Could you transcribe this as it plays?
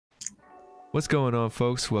What's going on,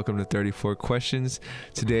 folks? Welcome to 34 Questions.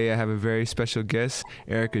 Today I have a very special guest.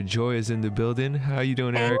 Erika Joy is in the building. How you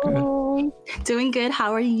doing, Erika? Hey, doing good.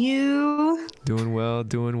 How are you? Doing well,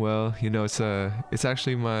 doing well. You know, it's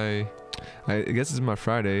actually I guess it's my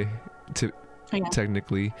Friday, to Oh, yeah.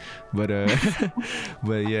 technically, but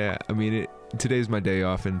but yeah, I mean, today's my day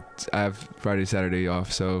off, and I have Friday, Saturday off,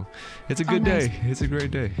 so it's a good nice. day. It's a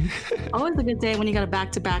great day. Always a good day when you got a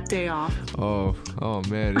back-to-back day off. Oh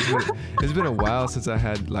man, it's been a while since I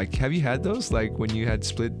had, like, have you had those, like, when you had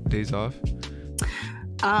split days off?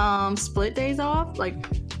 Split days off, like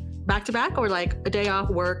back-to-back, or like a day off,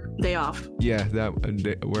 work, day off. Yeah,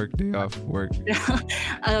 work, day off, work.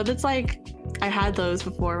 That's like I had those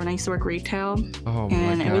before when I used to work retail, Oh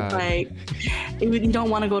and my it was God. like you don't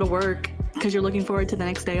want to go to work because you're looking forward to the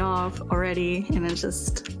next day off already, and it's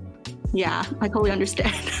just, yeah, I totally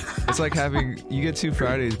understand. It's like you get 2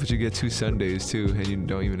 Fridays, but you get 2 Sundays too, and you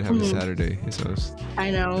don't even have a Saturday. So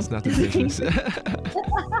I know. it's not the difference.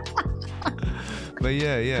 But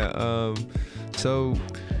yeah. So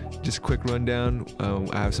just a quick rundown.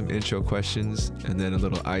 I have some intro questions and then a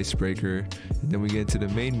little icebreaker, and then we get into the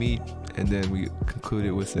main meat, and then we conclude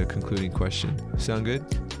it with a concluding question. Sound good?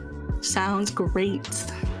 Sounds great.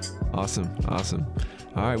 Awesome.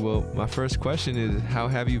 All right, well, my first question is, how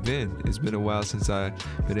have you been? It's been a while since I've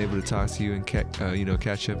been able to talk to you and catch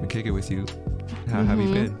up and kick it with you. How have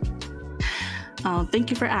you been? Thank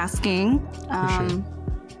you for asking. For sure.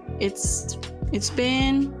 It's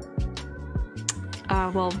been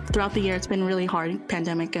well, throughout the year it's been really hard,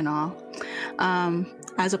 pandemic and all.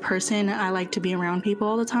 As a person, I like to be around people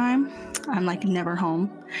all the time. I'm like never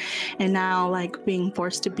home, and now like being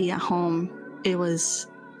forced to be at home, it was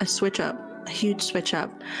a huge switch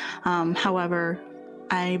up. However,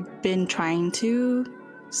 I've been trying to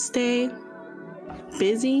stay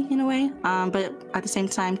busy in a way, but at the same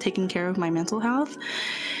time taking care of my mental health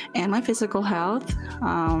and my physical health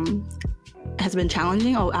has been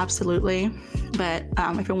challenging. Oh, absolutely. But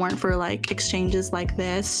if it weren't for like exchanges like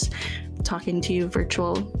this, talking to you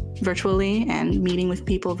virtually and meeting with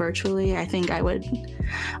people virtually, I think I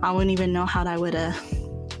wouldn't even know how I would have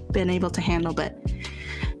been able to handle. But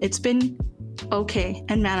it's been okay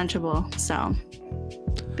and manageable. So,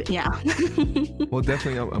 but yeah. Well,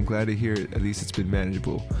 definitely, I'm glad to hear it. At least it's been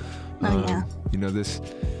manageable. Yeah. You know, this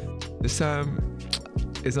time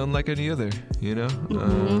is unlike any other, you know?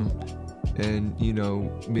 And, you know,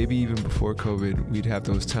 maybe even before COVID, we'd have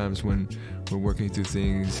those times when we're working through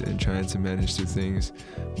things and trying to manage through things.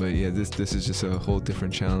 But yeah, this is just a whole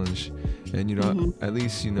different challenge. And, you know, at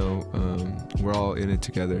least, you know, we're all in it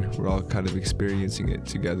together. We're all kind of experiencing it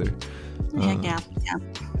together. Yeah.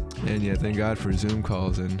 And yeah, thank God for Zoom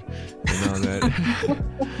calls and all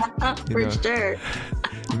that. For sure.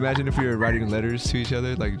 Imagine if we were writing letters to each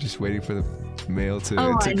other, like just waiting for the mail to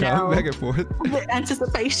come back and forth. The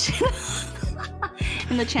anticipation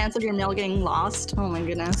and the chance of your mail getting lost. Oh my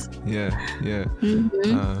goodness. Yeah.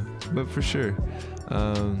 But for sure.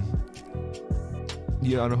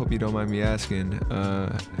 Yeah, I hope you don't mind me asking.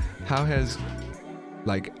 How has,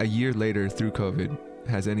 like, a year later through COVID,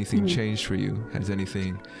 has anything changed for you? Has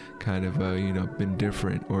anything kind of, been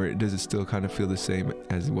different, or does it still kind of feel the same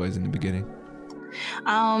as it was in the beginning?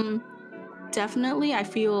 Definitely, I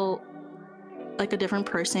feel like a different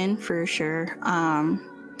person for sure.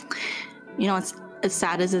 You know, it's as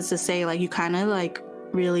sad as it's to say, like, you kind of like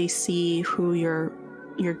really see who your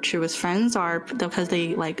truest friends are because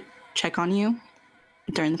they like check on you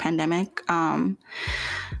during the pandemic.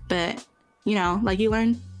 But you know, like you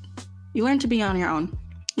learn to be on your own,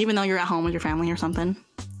 even though you're at home with your family or something.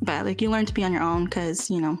 But like you learn to be on your own because,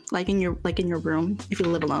 you know, like in your room, if you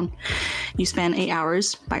live alone, you spend 8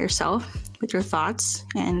 hours by yourself with your thoughts.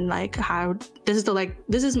 And like this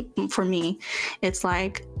is for me, it's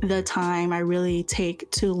like the time I really take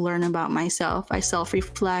to learn about myself. I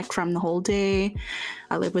self-reflect from the whole day.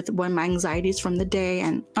 I live with my anxieties from the day,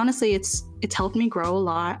 and honestly, it's helped me grow a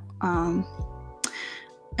lot.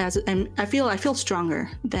 And I feel stronger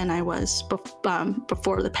than I was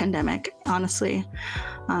before the pandemic, honestly,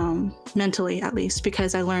 mentally at least,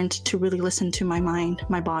 because I learned to really listen to my mind,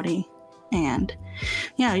 my body, and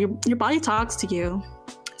yeah, your body talks to you.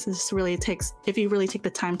 This really takes, if you really take the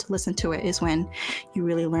time to listen to it, is when you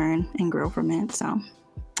really learn and grow from it. So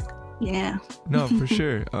yeah. No, for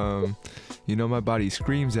sure. You know, my body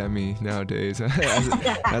screams at me nowadays. as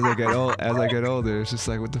I get older, it's just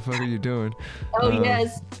like, what the fuck are you doing? Oh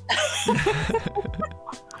yes.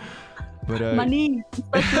 But my knees,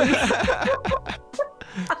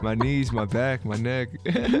 my knees, my back, my neck.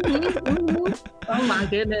 Oh my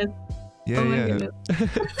goodness. Yeah. Oh my goodness.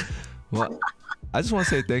 Well, I just want to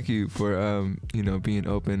say thank you for being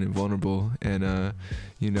open and vulnerable, and and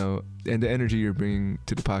the energy you're bringing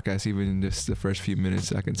to the podcast. Even in just the first few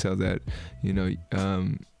minutes, I can tell that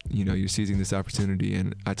you're seizing this opportunity,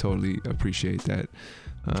 and I totally appreciate that.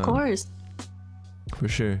 Of course, for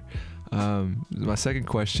sure. My second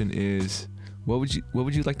question is, what would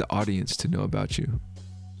you like the audience to know about you?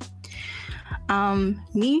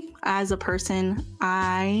 Me as a person,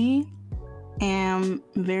 I am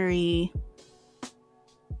very,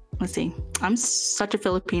 let's see, I'm such a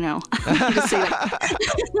Filipino. Just say that.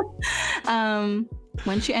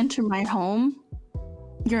 Once you enter my home,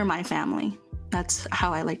 you're my family. That's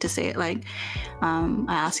how I like to say it. Like, I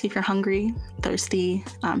ask if you're hungry, thirsty,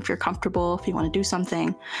 if you're comfortable, if you want to do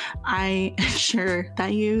something. I ensure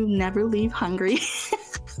that you never leave hungry.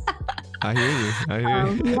 I hear you.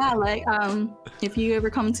 Yeah, like, if you ever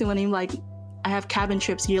come to any, like, I have cabin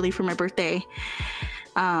trips yearly for my birthday.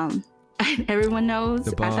 Everyone knows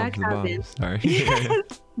at that cabin. Sorry.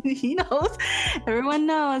 He knows. Everyone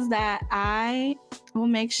knows that I will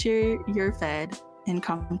make sure you're fed and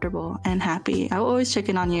comfortable and happy. I will always check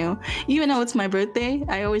in on you. Even though it's my birthday,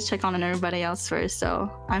 I always check on everybody else first. So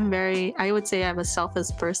I would say I'm a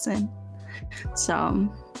selfless person.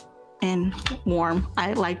 So, and warm,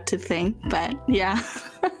 I like to think, but yeah.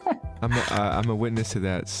 I'm a witness to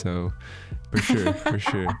that. So for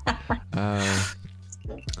sure.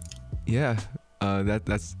 Yeah.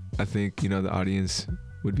 That's, I think, the audience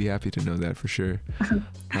would be happy to know that for sure.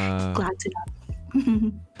 Glad to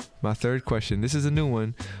know. My third question, this is a new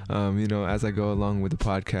one. As I go along with the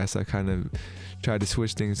podcast, I kind of try to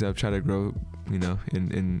switch things up, try to grow,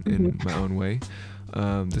 in my own way.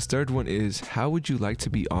 This third one is, how would you like to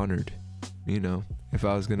be honored? If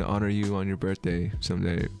I was going to honor you on your birthday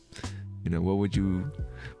someday,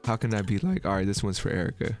 how can I be like, all right, this one's for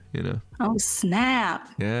Erika, Oh, snap.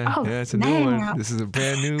 Yeah, it's a new one. This is a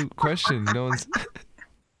brand new question. No one's...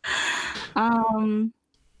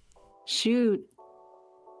 Shoot.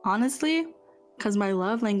 Honestly, because my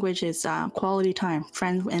love language is quality time,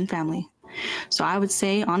 friends and family. So I would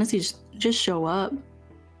say, honestly, just show up.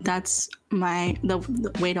 That's the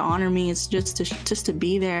way to honor me is just to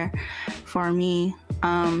be there for me.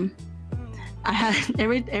 I had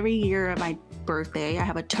every year at my birthday, I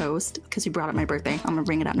have a toast, because you brought up my birthday. I'm gonna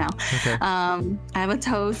bring it up now. Okay. I have a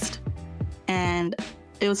toast, and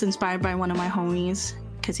it was inspired by one of my homies,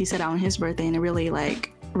 because he said it on his birthday, and it really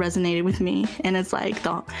resonated with me. And it's like,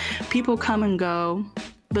 the people come and go,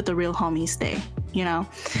 but the real homies stay,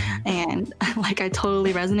 and I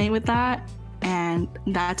totally resonate with that. And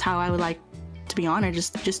that's how I would like to be honored,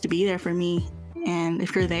 just to be there for me. And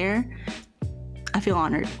if you're there, I feel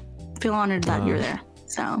honored that you're there.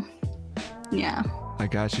 So yeah, I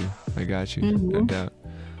got you. Mm-hmm. No doubt.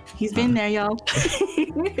 He's been there, y'all.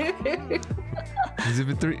 Has it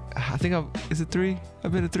been 3? I think is it 3?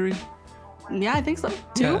 I've been to 3. Yeah, I think so.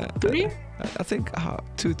 2, 3. I think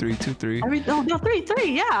 2, 3, 2, 3. 3.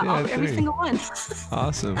 Yeah, every single one.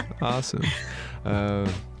 Awesome.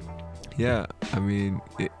 Yeah, I mean,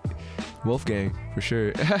 Wolfgang for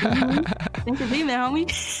sure. Mm-hmm. Thanks for being there,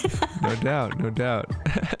 homie. No doubt.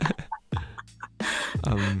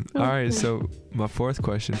 All right, so my fourth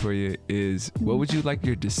question for you is, what would you like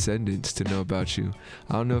your descendants to know about you?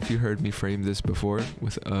 I don't know if you heard me frame this before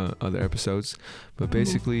with other episodes, but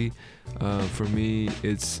basically, for me,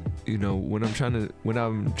 it's when I'm trying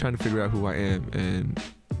to figure out who I am, and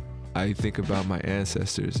I think about my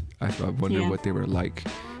ancestors, I wonder what they were like.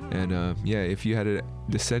 And if you had a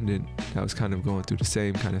descendant that was kind of going through the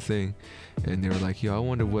same kind of thing, and they were like, I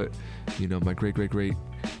wonder what my great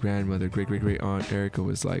grandmother, great aunt Erika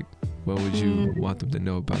was like, what would you want them to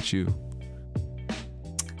know about you?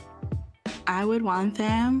 I would want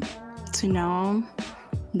them to know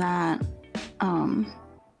that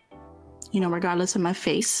regardless of my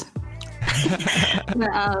face,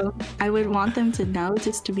 I would want them to know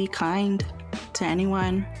just to be kind to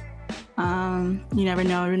anyone. You never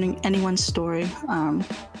know anyone's story.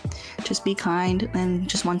 Just be kind, and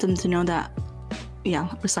just want them to know that,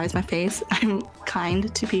 besides my face, I'm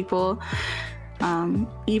kind to people.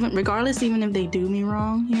 Even if they do me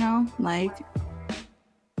wrong,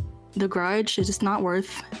 the grudge is just not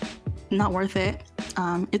worth it.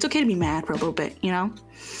 It's okay to be mad for a little bit,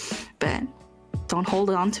 but don't hold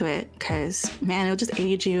on to it, because man, it'll just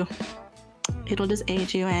age you,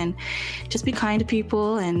 and just be kind to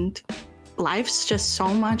people, and life's just so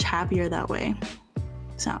much happier that way.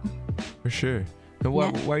 So for sure. And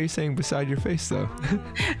why are you saying beside your face though?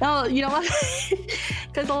 No, you know what?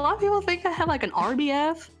 Because a lot of people think I have like an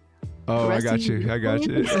RBF. Oh, I got you.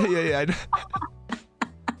 Yeah.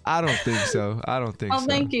 I don't think so. I don't think Oh, so.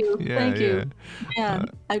 thank you. Yeah, Thank you. yeah. Yeah,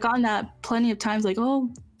 I've gotten that plenty of times. Like, oh,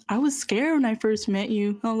 I was scared when I first met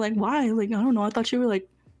you. I was like, why? Like, I don't know. I thought you were like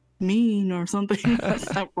mean or something.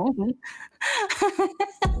 That's not wrong.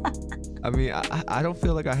 I mean, I don't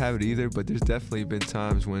feel like I have it either, but there's definitely been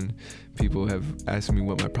times when people have asked me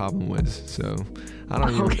what my problem was. So I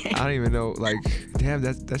don't even know. Like, damn,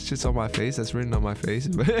 that's just on my face. That's written on my face.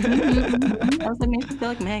 I was like, makes me feel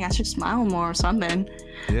like, man, I should smile more or something.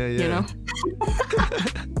 Yeah, yeah. You know.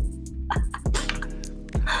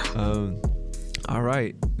 All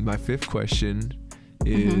right. My fifth question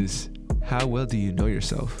is, how well do you know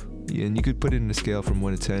yourself? And you could put it in a scale from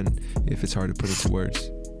 1 to 10 if it's hard to put into words.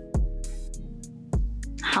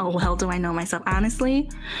 How well do I know myself? Honestly,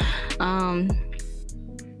 I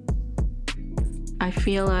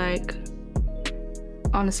feel like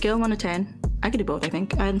on a scale of 1 to 10, I could do both, I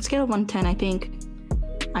think. On a scale of 1 to 10, I think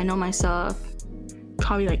I know myself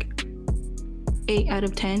probably like 8 out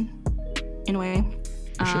of 10 in a way.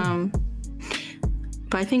 Sure.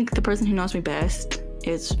 But I think the person who knows me best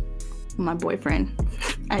is my boyfriend.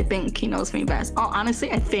 I think he knows me best. Oh,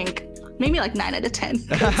 honestly, I think maybe like 9 out of 10.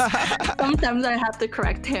 Sometimes I have to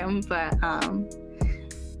correct him, but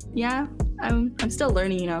yeah, I'm still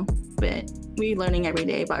learning, you know. But we're learning every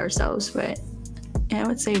day by ourselves. But yeah, I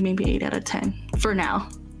would say maybe 8 out of 10 for now.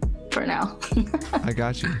 I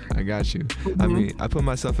got you. I mean, I put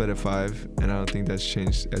myself at a 5, and I don't think that's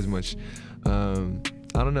changed as much.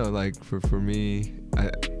 I don't know, like for me,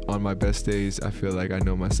 on my best days, I feel like I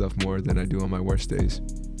know myself more than I do on my worst days.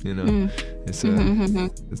 You know, it's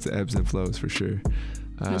the ebbs and flows for sure.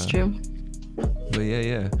 That's true. But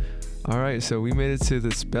yeah. All right, so we made it to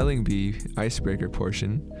the spelling bee icebreaker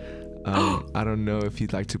portion. I don't know if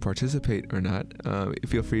you'd like to participate or not.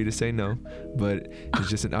 Feel free to say no, but it's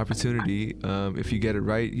just an opportunity. If you get it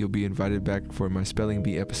right, you'll be invited back for my spelling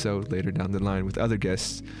bee episode later down the line with other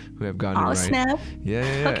guests who have gotten it right. Snap.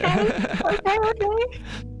 Yeah. Okay.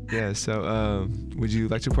 Yeah, so would you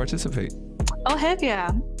like to participate? Oh, heck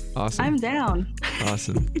yeah. Awesome. I'm down.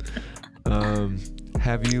 Awesome.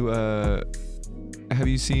 Have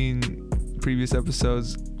you seen previous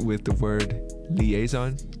episodes with the word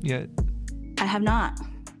liaison yet? I have not.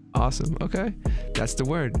 Awesome. Okay, that's the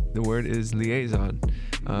word. The word is liaison.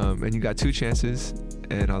 And you got 2 chances,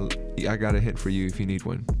 and I got a hint for you if you need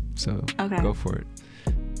one. So go for it.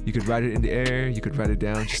 You could write it in the air. You could write it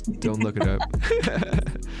down. Just don't look it up.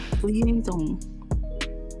 Liaison.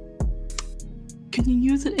 Can you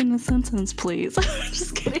use it in a sentence, please?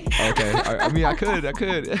 Just kidding. Okay. I mean, I could.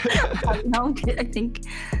 No, I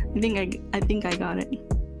think I got it.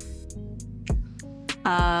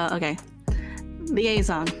 Okay.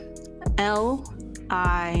 Liaison. Liaison.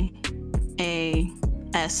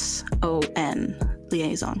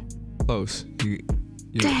 Liaison. Close.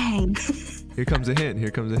 Dang. Here comes a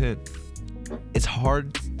hint. It's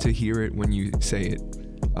hard to hear it when you say it.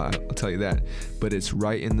 I'll tell you that. But it's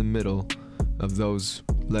right in the middle of those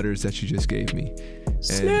letters that you just gave me.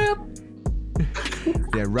 Snap.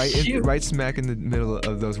 Yeah, right smack in the middle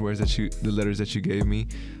of those words the letters that you gave me.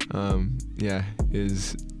 Yeah,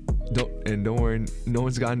 don't worry, no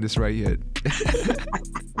one's gotten this right yet.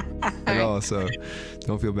 At all, so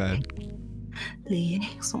don't feel bad.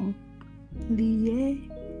 Liaison.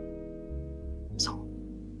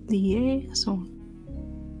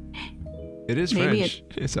 It is maybe French.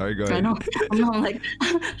 Sorry, go ahead. I know. I'm like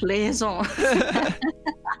liaison.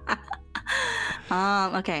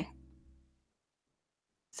 Okay.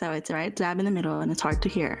 So it's right dab in the middle, and it's hard to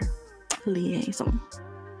hear. Liaison.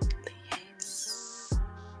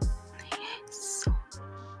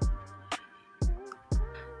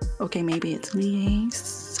 Okay, maybe it's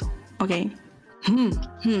liaison. Okay.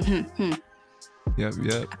 Yep.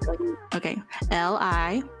 Okay.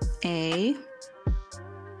 Lia.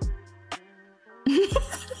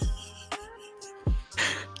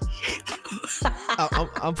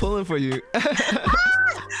 I'm pulling for you.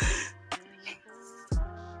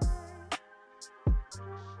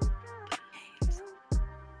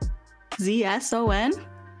 ZSON.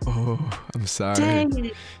 Oh, I'm sorry. Dang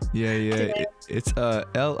it. Yeah. It's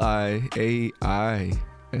LIAISON. AI.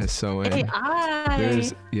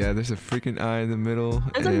 There's a freaking I in the middle.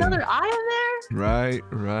 There's another I in there? Right.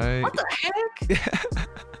 What the heck?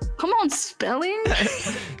 Come on, spelling.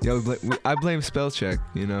 Yo, I blame spell check.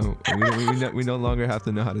 You know, we no longer have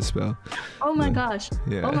to know how to spell. Oh my gosh.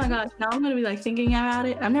 Yeah. Oh my gosh. Now I'm gonna be like thinking about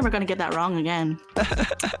it. I'm never gonna get that wrong again.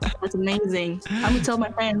 That's amazing. I'm gonna tell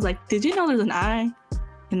my friends like, did you know there's an I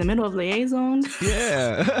in the middle of liaison?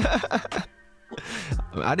 Yeah.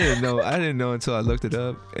 I didn't know. I didn't know until I looked it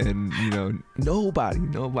up, and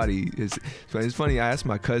nobody is. But it's funny. I asked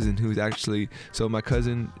my cousin, who's actually my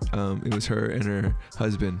cousin. It was her and her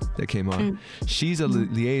husband that came on. She's a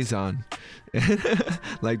liaison.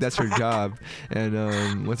 Like that's her job.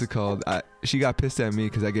 And what's it called? She got pissed at me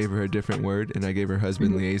because I gave her a different word, and I gave her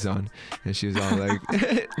husband liaison, and she was all like,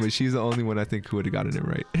 but she's the only one I think who would have gotten it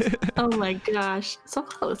right. Oh my gosh, so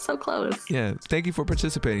close, so close. Yeah, thank you for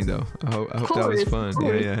participating though. I hope that was fun.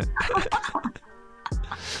 Yeah.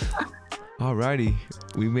 Alrighty,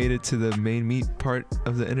 we made it to the main meat part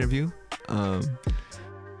of the interview.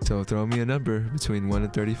 So throw me a number between 1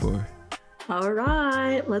 and 34. All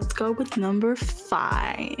right, let's go with number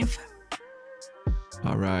 5.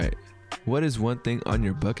 All right, what is one thing on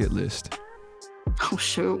your bucket list? Oh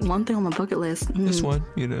shoot, one thing on my bucket list. This one,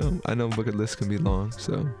 I know bucket lists can be long,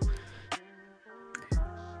 so.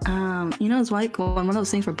 It's like one of those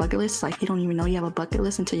things for bucket lists, like you don't even know you have a bucket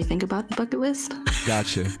list until you think about the bucket list.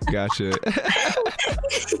 Gotcha.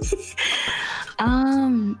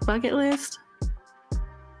 Bucket list.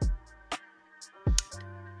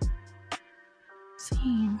 Let's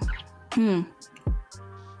see.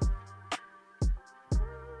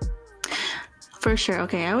 For sure.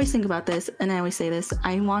 Okay, I always think about this, and I always say this.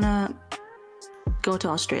 I want to go to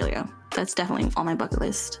Australia. That's definitely on my bucket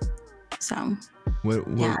list. So.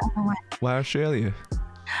 Why Australia?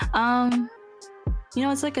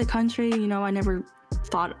 It's like a country, I never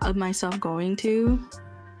thought of myself going to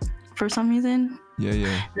for some reason.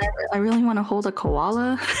 Yeah. I really want to hold a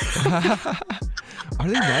koala. Are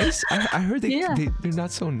they nice? I heard they're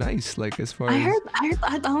not so nice. Like as far as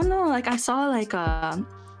I don't know. Like I saw like a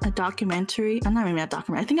documentary. I'm not even a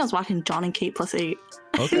documentary. I think I was watching John and Kate +8.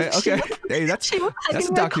 Okay. Hey, that's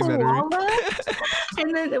a documentary.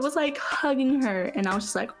 And then it was like hugging her, and I was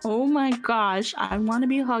just like, oh my gosh, I want to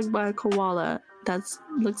be hugged by a koala. That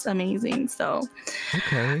looks amazing. So,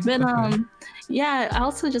 okay. But yeah, I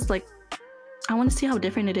also just like I want to see how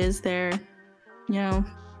different it is there. I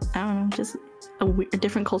don't know, just a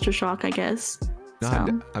different culture shock, I guess.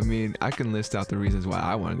 No, I mean, I can list out the reasons why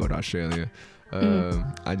I want to go to Australia.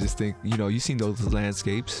 I just think, you've seen those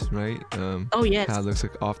landscapes, right? Oh, yes. How it looks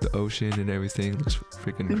like off the ocean and everything. Looks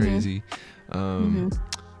freaking crazy.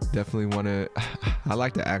 Definitely want to. I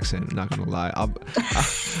like the accent, I'm not going to lie.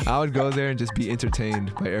 I would go there and just be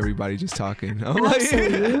entertained by everybody just talking.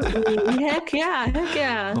 Absolutely. Heck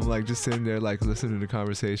yeah. I'm like just sitting there like listening to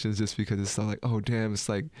conversations just because it's so like, oh, damn. It's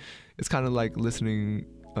kind of like listening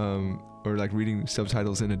or like reading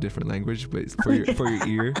subtitles in a different language, but for your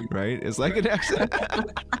ear, right? It's like an accent.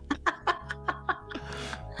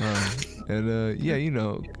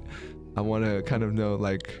 I want to kind of know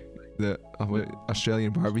like the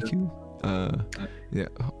Australian barbecue.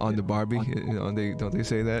 On the Barbie, don't they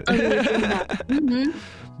say that?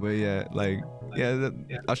 But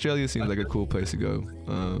Australia seems like a cool place to go.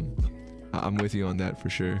 I'm with you on that for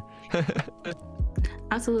sure.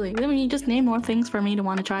 Absolutely. I mean, you just name more things for me to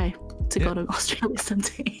want to try to go to Australia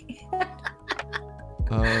someday.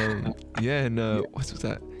 What's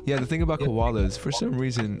that? Yeah, the thing about koalas, for some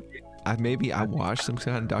reason, I watched some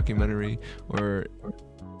kind of documentary or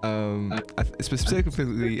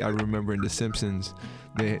specifically I remember in The Simpsons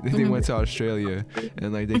they went to Australia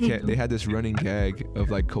and like they had this running gag of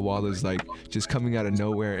like koalas like just coming out of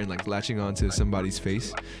nowhere and like latching onto somebody's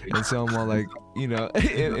face, and so I'm all like, in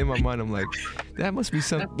my mind I'm like, there must be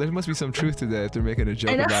some truth to that if they're making a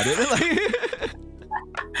joke about it.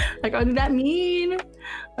 Like, are they that mean?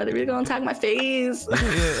 Are they really gonna attack my face?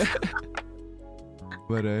 Yeah.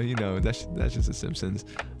 But that's just The Simpsons.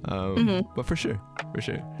 But for sure.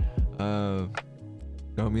 Throw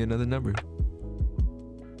me another number.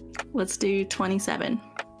 Let's do 27.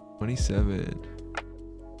 27.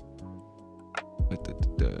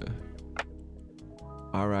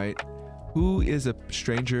 All right. Who is a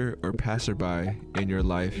stranger or passerby in your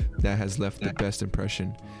life that has left the best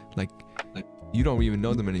impression? Like you don't even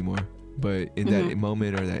know them anymore, but in that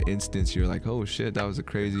moment or that instance, you're like, oh shit, that was a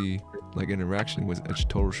crazy like interaction with a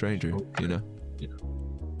total stranger,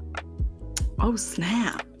 Oh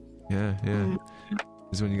snap. Yeah.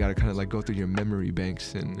 Is when you gotta kind of like go through your memory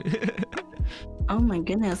banks and. Oh my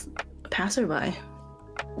goodness, passerby.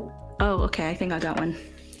 Oh, okay, I think I got one.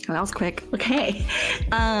 Oh, that was quick. Okay.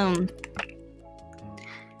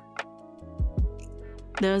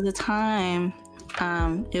 There was a time,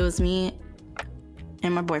 it was me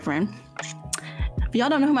and my boyfriend. If y'all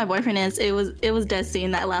don't know who my boyfriend is, it was Desi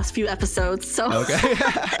in that last few episodes. So okay.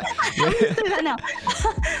 I'm gonna say that now.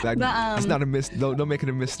 It's not a don't make it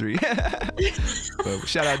a mystery. But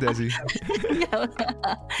shout out Desi.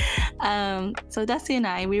 So Desi and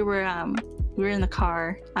I, we were we were in the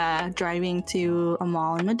car driving to a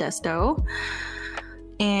mall in Modesto,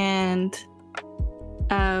 and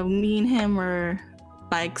me and him were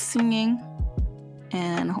like singing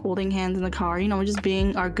and holding hands in the car, you know, just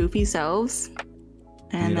being our goofy selves.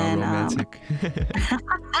 And then romantic.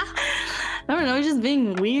 I don't know, just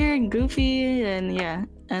being weird, goofy, and yeah.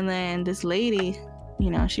 And then this lady,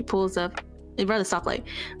 you know, she pulls up. We're at the stoplight.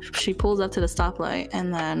 She pulls up to the stoplight,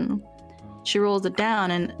 and then she rolls it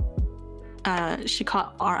down, and she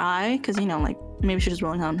caught our eye, because, you know, like, maybe she was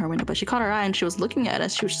rolling down her window, but she caught our eye, and she was looking at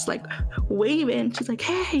us. She was just like waving. She's like,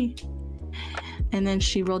 hey. And then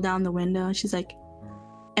she rolled down the window, and she's like,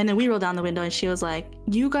 and then we rolled down the window, and she was like,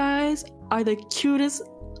 you guys are the cutest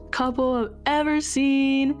couple I've ever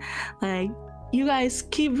seen. Like, you guys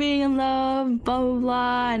keep being in love, blah, blah,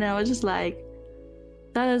 blah. And I was just like,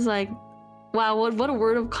 that is like, wow, what a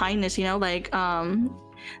word of kindness, you know? Like,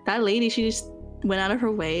 that lady, she just went out of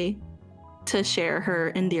her way to share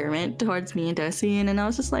her endearment towards me and Desi. And I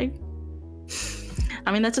was just like,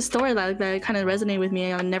 I mean, that's a story that kind of resonated with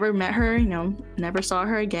me. I never met her, you know, never saw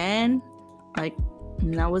her again. Like,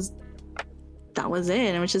 that was it.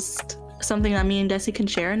 And it was just something that me and Desi can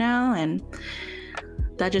share now, and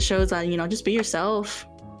that just shows that, you know, just be yourself,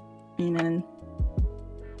 you know,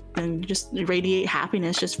 and just radiate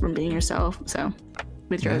happiness just from being yourself. So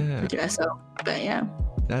with your SO. But yeah,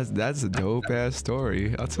 that's a dope ass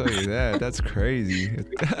story, I'll tell you that. That's crazy.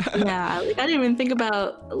 Yeah, like, I don't think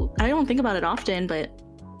about it often, but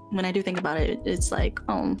when I do think about it, it's like,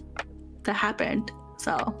 oh, that happened.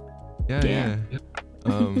 So yeah.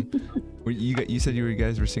 You said you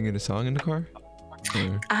guys were singing a song in the car?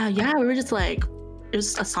 Yeah, we were just like, it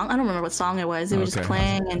was a song. I don't remember what song it was. It was just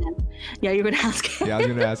playing, and then, yeah, you were gonna ask. Yeah, I was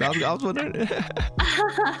gonna ask. I was wondering.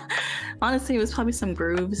 Honestly, it was probably some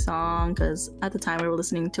groove song, because at the time we were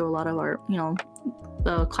listening to a lot of our, you know,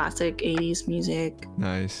 the classic 80s music.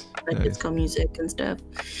 Nice. Like disco music and stuff.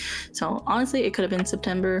 So honestly, it could have been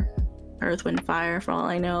September, Earth, Wind, Fire, for all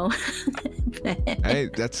I know. Hey,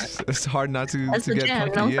 it's hard not to get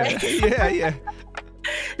jam, funky. Yeah.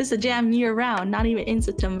 It's a jam year round, not even in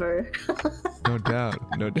September. No doubt.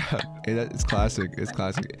 Hey, it's classic. It's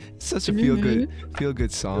classic. It's such a feel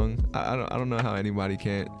good song. I don't know how anybody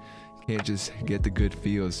can't just get the good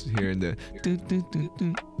feels hearing the.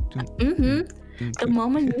 The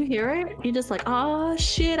moment you hear it, you're just like, oh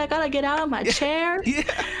shit, I gotta get out of my chair. Yeah.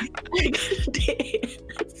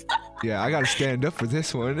 Yeah, I gotta stand up for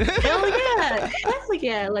this one. Hell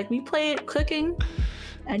yeah. Like, we play it cooking,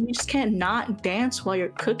 and you just can't not dance while you're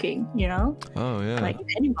cooking, you know? Oh yeah. Like,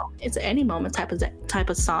 it's any moment type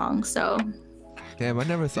of song. So damn, I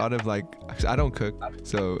never thought of, like, I don't cook,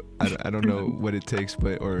 so I don't know what it takes,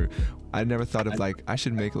 or I never thought of, like, I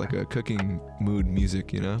should make like a cooking mood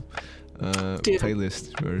music, you know?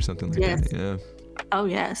 Playlist or something like that. Yeah. Oh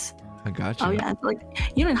yes. I got you. Oh yeah. Like,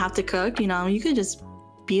 you don't have to cook, you know, you could just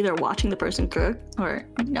be there watching the person cook, or,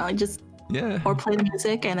 you know, just or play the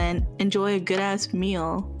music and then enjoy a good ass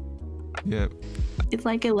meal. Yeah. It's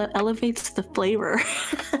like it elevates the flavor.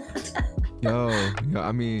 Yo,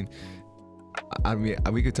 I mean,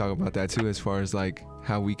 we could talk about that too, as far as like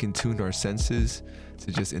how we can tune our senses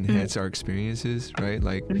to just enhance our experiences, right?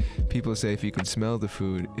 Like, people say if you can smell the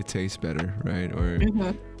food, it tastes better, right? Or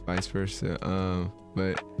vice versa.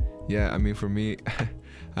 But yeah, I mean, for me,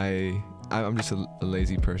 I'm just a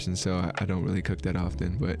lazy person, so I don't really cook that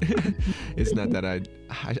often. But it's not that I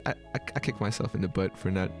kick myself in the butt for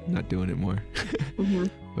not doing it more.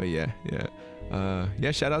 But yeah.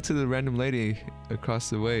 Shout out to the random lady across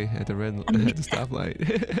the way at the stoplight.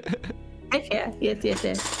 Yeah,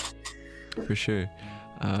 yes. For sure.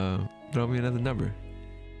 Throw me another number.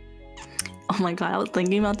 Oh my god, I was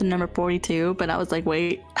thinking about the number 42, but I was like,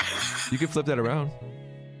 wait. You can flip that around.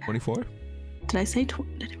 24? Did I say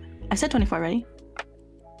I said 24, right?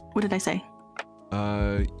 What did I say?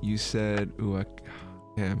 You said,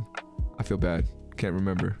 damn, I feel bad. Can't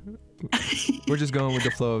remember. We're just going with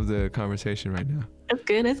the flow of the conversation right now.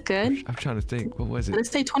 It's good. I'm trying to think. What was it? Did I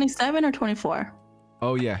say 27 or 24?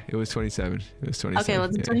 Oh yeah, it was 27. Okay, well,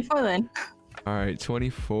 it's 24 then. All right,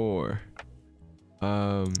 24.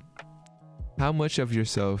 How much of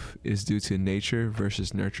yourself is due to nature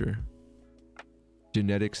versus nurture?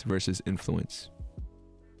 Genetics versus influence?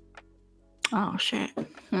 Oh shit.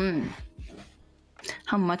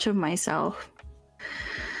 How much of myself?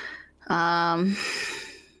 I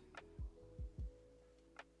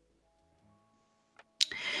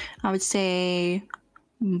would say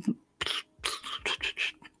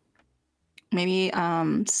maybe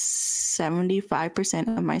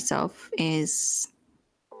 75% of myself is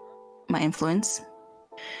my influence.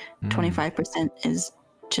 25% is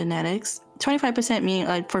genetics. 25% me,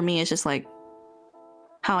 like for me, is just like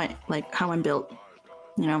how I'm built.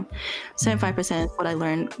 75% is what I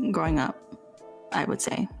learned growing up, I would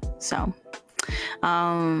say. So,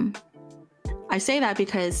 I say that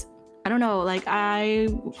because I don't know, like I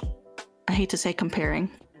hate to say comparing,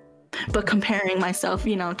 but comparing myself,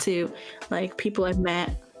 to like people I've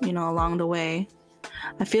met, along the way.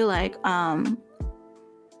 I feel like I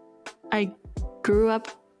grew up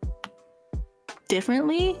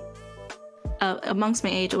differently amongst my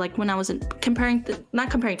age, like when I was not comparing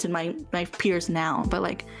to my peers now, but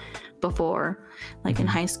like before, like in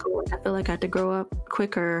high school, I feel like I had to grow up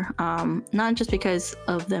quicker, not just because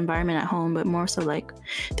of the environment at home, but more so like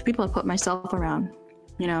the people I put myself around.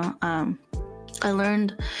 I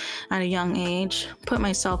learned at a young age, put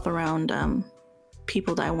myself around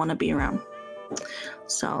people that I want to be around.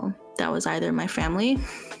 So that was either my family,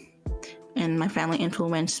 and my family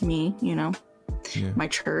influenced me, my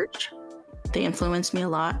church, they influenced me a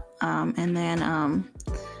lot, and then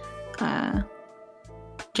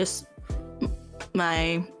just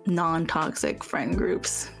my non-toxic friend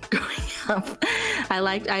groups growing up.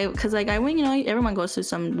 Because I went, everyone goes through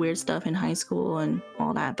some weird stuff in high school and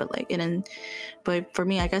all that, but but for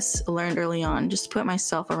me, I guess I learned early on just to put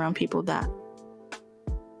myself around people that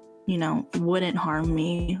wouldn't harm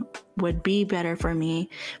me, would be better for me,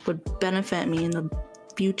 would benefit me in the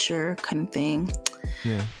future, kind of thing.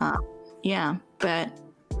 But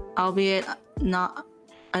albeit not,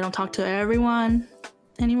 I don't talk to everyone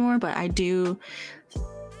anymore, but I do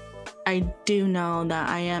know that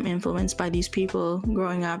I am influenced by these people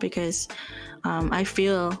growing up, because I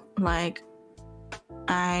feel like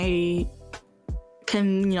I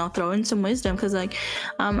can throw in some wisdom, because I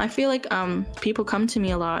feel like people come to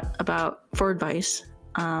me a lot for advice,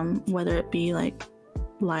 whether it be like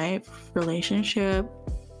life, relationship,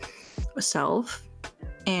 self,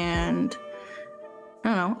 and I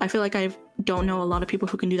don't know, I feel like I don't know a lot of people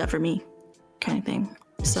who can do that for me, kind of thing.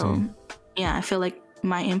 So yeah, I feel like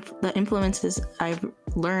the influences I've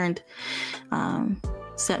learned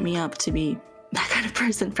set me up to be that kind of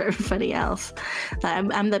person for everybody else.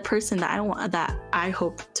 I'm the person that I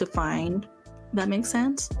hope to find. That makes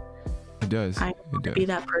sense? It does. I want to be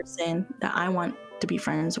that person that I want to be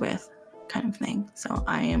friends with, kind of thing. So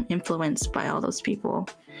I am influenced by all those people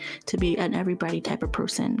to be an everybody type of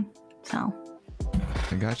person. So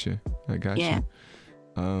I got you. Yeah.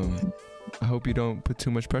 I hope you don't put too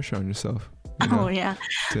much pressure on yourself. Oh yeah.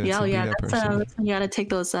 That's when you gotta take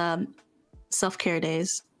those self-care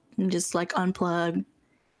days and just like unplug,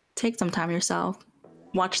 take some time yourself,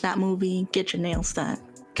 watch that movie, get your nails done,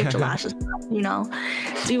 get your lashes done,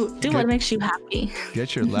 do what makes you happy.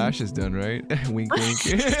 Get your lashes done, right? Wink wink.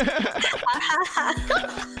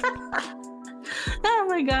 Oh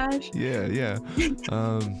my gosh. Yeah.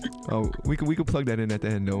 We could plug that in at the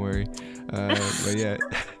end, don't worry. But yeah.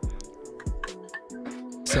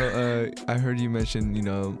 So I heard you mention,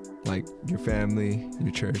 like your family,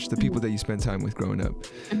 your church, the people that you spend time with growing up.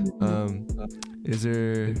 Is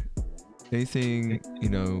there anything,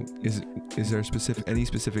 is there any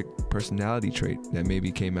specific personality trait that maybe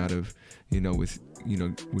came out of, with,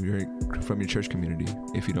 from your church community,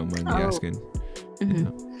 if you don't mind me asking?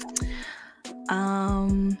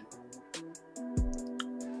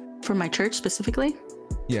 For my church specifically?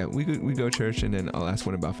 Yeah, we go church, and then I'll ask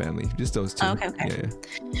one about family. Just those two. Okay. Yeah.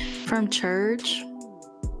 From church,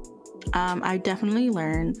 I definitely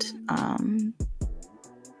learned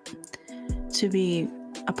to be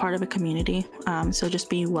a part of a community. So just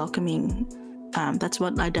be welcoming. That's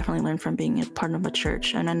what I definitely learned from being a part of a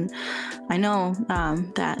church. And then I know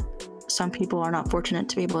that some people are not fortunate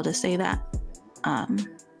to be able to say that.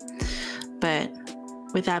 But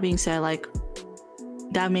with that being said, like,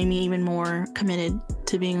 that made me even more committed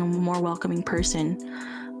to being a more welcoming person,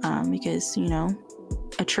 because a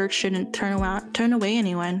church shouldn't turn away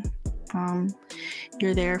anyone.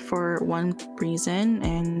 You're there for one reason,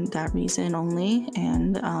 and that reason only.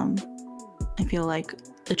 And I feel like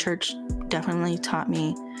the church definitely taught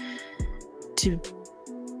me to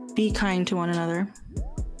be kind to one another.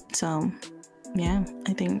 So yeah,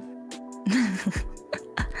 I think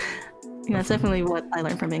that's definitely what I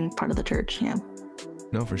learned from being part of the church. Yeah.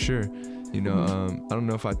 No, for sure. I don't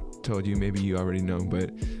know if I told you, maybe you already know,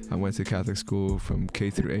 but I went to Catholic school from K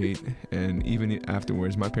through 8, and even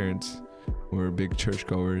afterwards, my parents were big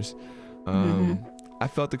churchgoers. I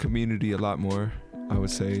felt the community a lot more, I would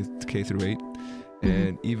say, K through 8,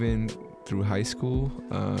 and even through high school,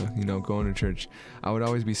 going to church, I would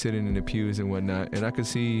always be sitting in the pews and whatnot, and I could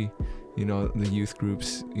see, the youth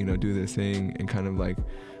groups, do their thing and kind of like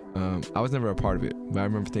I was never a part of it, but I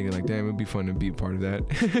remember thinking like, damn, it'd be fun to be a part of that.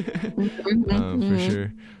 For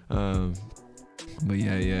sure. But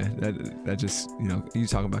yeah, that just, you know, you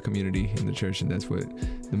talk about community in the church, and that's what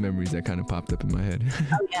the memories that kind of popped up in my head.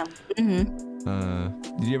 Oh yeah.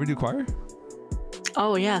 Did you ever do choir?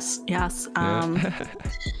 Oh yes. Yeah.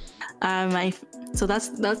 So that's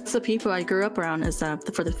the people I grew up around, is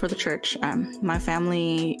for the church. My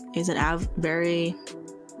family is very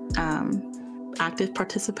active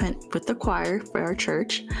participant with the choir for our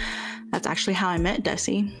church. That's actually how I met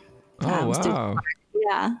Desi. Oh wow.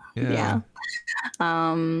 Yeah.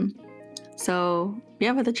 So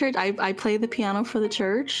yeah, for the church, I play the piano for the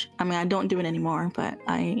church. I mean, I don't do it anymore, but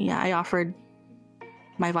I offered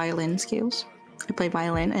my violin skills. I play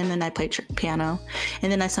violin, and then I play piano,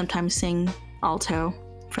 and then I sometimes sing alto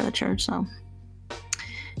for the church. So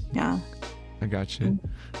yeah. I got you.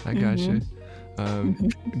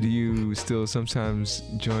 Do you still sometimes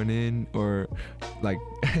join in, or like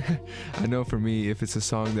I know for me, if it's a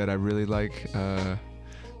song that I really like,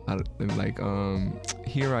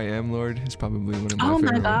 Here I Am, Lord is probably one of my favorite. Oh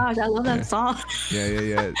my gosh, I love that song.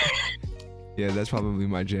 Yeah, that's probably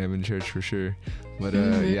my jam in church for sure. But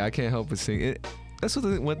yeah, I can't help but sing it. That's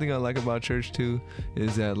one thing I like about church too,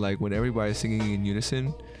 is that like when everybody's singing in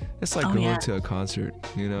unison, it's like going to a concert,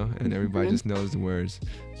 you know, and everybody just knows the words.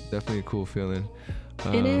 Definitely a cool feeling.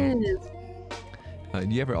 It is. Do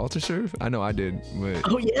you ever altar serve? I know I did, but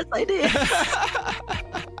oh yes, I did.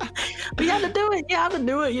 We had to do it. You have to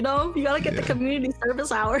do it. You know, you gotta get the community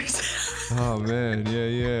service hours. Oh man,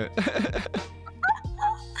 yeah.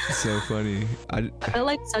 So funny. I feel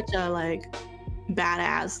like such a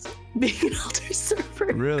badass being an altar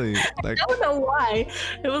server. Really? I don't know why.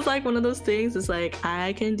 It was like one of those things. It's like,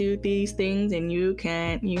 I can do these things and you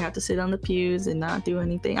can't. You have to sit on the pews and not do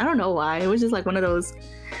anything. I don't know why. It was just like one of those,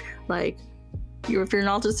 like, if you're an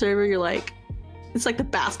altar server, you're like, it's like the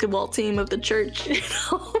basketball team of the church, you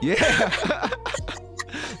know? Yeah.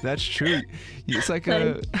 That's true. It's like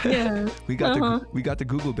we got the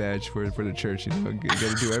Google badge for the church, you know. You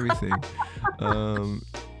gotta do everything.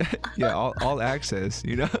 Yeah, all access,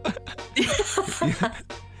 you know. Yeah.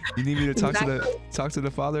 You need me to talk to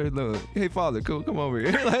the father? No. Hey father, come over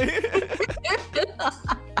here. Like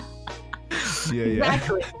yeah.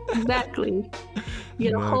 Exactly. You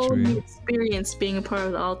get a whole new experience being a part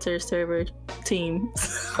of the altar server team.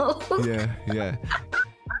 Yeah.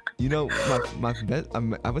 You know,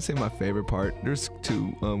 I would say my favorite part, there's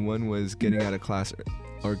two. One was getting out of class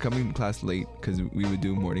or coming to class late, because we would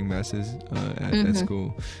do morning masses at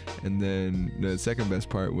school. And then the second best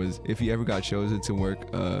part was if you ever got chosen to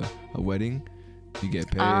work a wedding, you get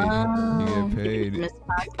paid.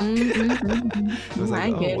 It was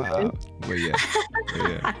like, oh wow. But yeah.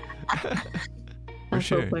 For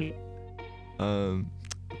sure. So funny.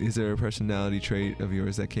 Is there a personality trait of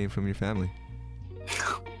yours that came from your family?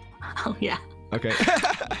 Oh yeah. Okay.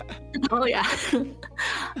 Oh yeah.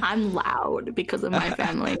 I'm loud because of my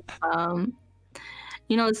family.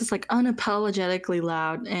 You know, it's just like unapologetically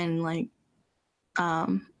loud, and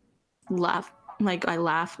laugh. Like I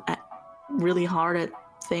laugh really hard at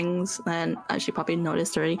things, and she probably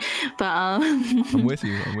noticed already. But I'm with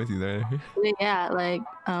you there. Yeah,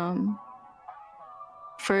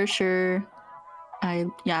 for sure. I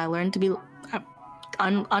learned to be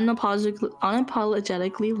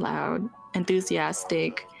unapologetically loud,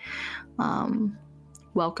 enthusiastic,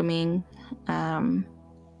 welcoming.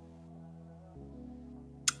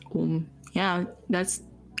 That's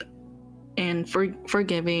and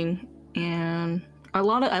forgiving, and I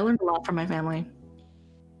learned a lot from my family.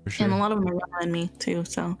 For sure. And a lot of them are younger than me too.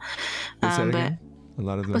 So, but a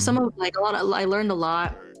lot of them. But I learned a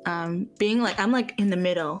lot. Being I'm in the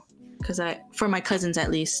middle, because for my cousins at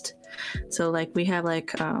least. So we have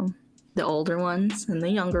the older ones and the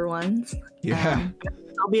younger ones. Yeah.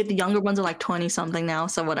 Albeit the younger ones are 20 something now,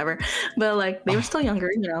 so whatever. But they were still younger,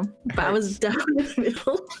 you know. But I was definitely in the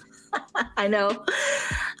middle. I know.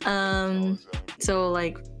 So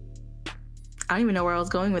I don't even know where I was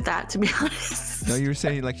going with that, to be honest. No, you were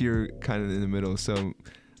saying you're kind of in the middle. So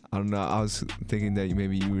I don't know. I was thinking that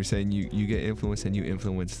maybe you were saying you get influenced and you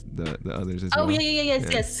influence the others as well. Oh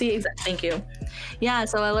yes. See, exactly. Thank you. Yeah.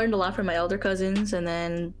 So I learned a lot from my older cousins, and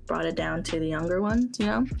then brought it down to the younger ones. You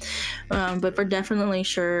know, but for definitely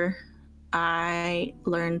sure, I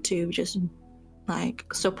learned to just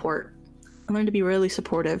support. I learned to be really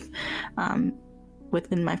supportive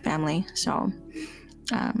within my family. So,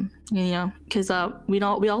 you know, because we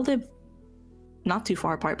all live not too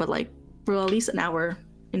far apart, but we're at least an hour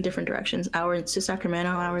in different directions. Hour to Sacramento,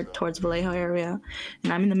 hour towards Vallejo area,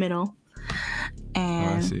 and I'm in the middle.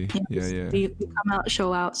 And I see. we come out,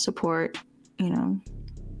 show out, support, you know.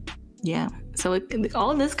 Yeah. So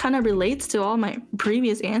all this kind of relates to all my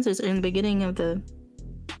previous answers in the beginning of the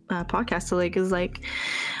podcast. So like, is like,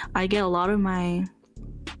 I get a lot of my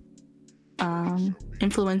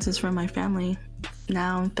influences from my family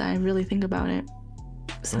now that I really think about it.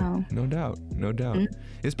 So no doubt. Mm-hmm.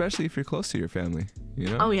 Especially if you're close to your family, you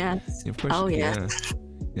know. Oh yes. Of course. Oh yes.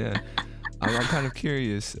 Yeah. I'm kind of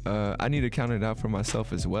curious. I need to count it out for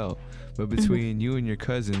myself as well. But between you and your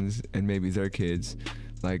cousins and maybe their kids,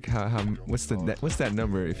 like how what's that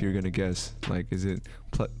number if you're gonna guess? Like, is it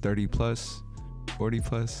 30 plus, 40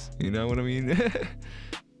 plus? You know what I mean?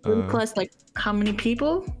 30 plus, like how many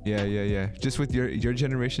people? Yeah. Just with your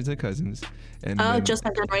generations of cousins, and then, just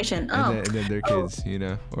my generation. And then their kids, you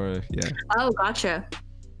know, or yeah. Oh, gotcha.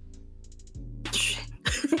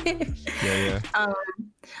 Yeah.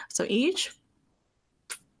 So each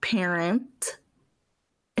parent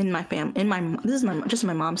in my family, this is just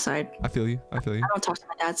my mom's side. I feel you. I don't talk to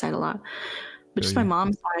my dad's side a lot, but just my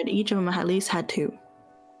mom's side, each of them at least had 2.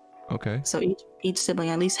 Okay. So each sibling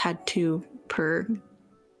at least had 2 per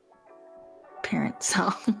parent.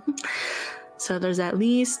 So there's at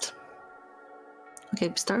least,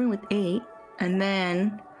 okay, starting with 8, and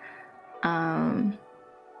then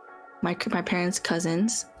my parents'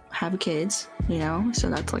 cousins have kids, you know, so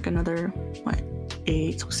that's like another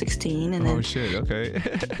 8, so 16, and then oh shit, okay.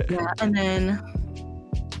 yeah, and then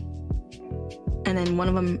one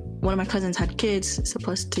of my cousins had kids, so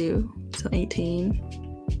plus 2, so 18,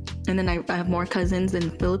 and then I have more cousins in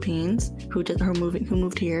the Philippines who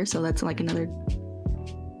moved here, so that's like another,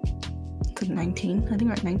 it's like 19, I think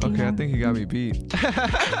we're at 19 okay now. I think you got me beat.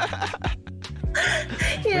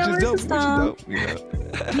 Yeah, which is dope, you know?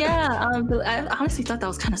 Yeah, I honestly thought that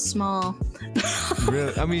was kind of small.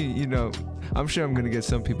 Really? I mean, you know, I'm sure I'm gonna get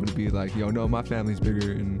some people to be like, yo, no, my family's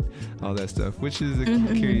bigger and all that stuff, which is a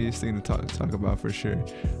curious thing to talk about for sure.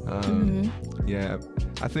 Yeah,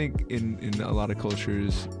 I think in a lot of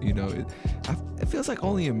cultures, you know, it feels like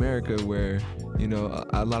only America where, you know,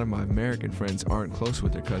 a lot of my American friends aren't close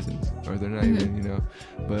with their cousins, or they're not even, you know,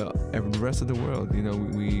 but the rest of the world, you know,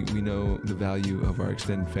 we know the value of our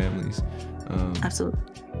extended families. Absolutely.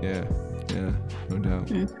 Yeah, no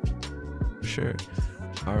doubt. Sure.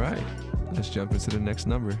 All right, let's jump into the next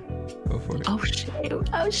number. Go for it. Oh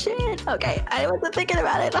shit. Okay, I wasn't thinking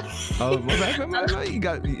about it. Oh, my bad.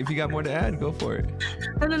 If you got more to add, go for it.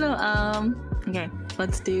 No. Okay,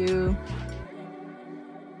 let's do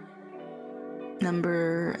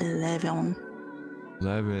number 11.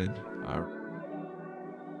 11. All right.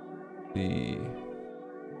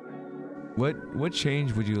 What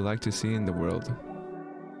change would you like to see in the world?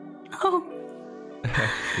 Oh.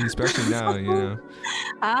 Especially now, you know.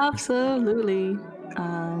 Absolutely.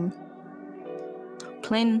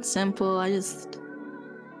 Plain and simple.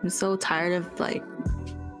 I'm so tired of like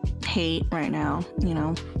hate right now, you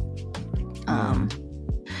know.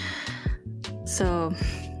 So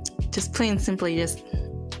just plain and simply,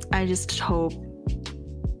 I just hope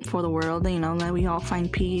for the world, you know, that we all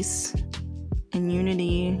find peace and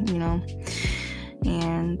unity, you know,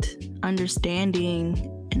 and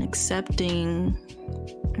understanding and accepting.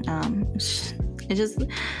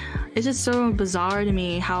 It's just so bizarre to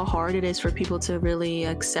me how hard it is for people to really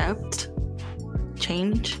accept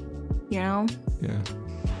change, you know? Yeah.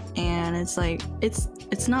 And it's like,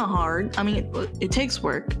 it's not hard. I mean, it takes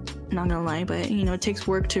work, not gonna lie, but you know, it takes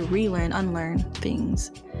work to relearn, unlearn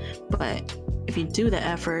things. But if you do the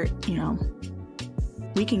effort, you know,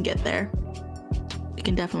 we can get there. We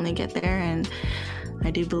can definitely get there, and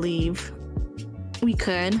I do believe we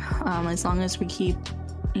could, as long as we keep,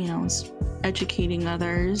 you know, educating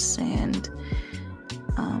others and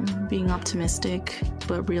being optimistic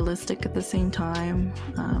but realistic at the same time.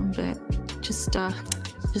 But just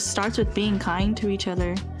starts with being kind to each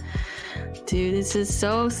other. Dude, it's just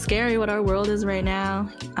so scary what our world is right now.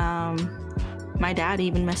 My dad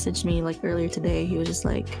even messaged me like earlier today. He was just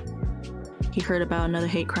like, he heard about another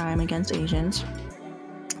hate crime against Asians,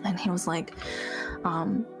 and he was like,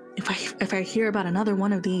 if I hear about another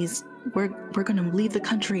one of these, we're gonna leave the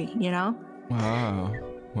country, you know? Wow.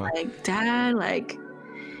 Like, Dad, like,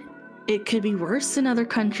 it could be worse in other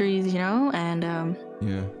countries, you know? And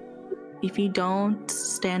yeah, if you don't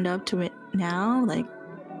stand up to it now, like,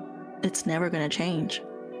 it's never gonna change.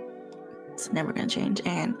 It's never gonna change.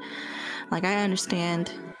 And like, I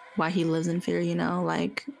understand why he lives in fear, you know?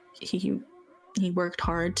 Like, he worked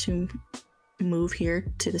hard to move here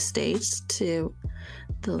to the States, to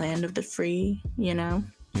the land of the free, you know?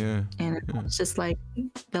 Yeah. And it's just like,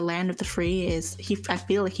 the land of the free is, I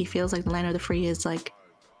feel like he feels like the land of the free is like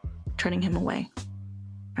turning him away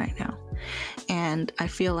right now. And I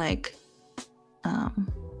feel like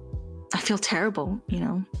I feel terrible, you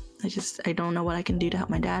know. I don't know what I can do to help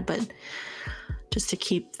my dad, but just to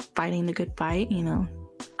keep fighting the good fight, you know,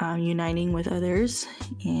 uniting with others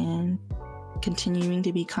and continuing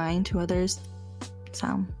to be kind to others.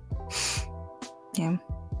 So, yeah.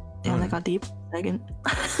 Damn, that got deep for a second.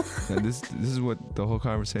 Yeah, this is what the whole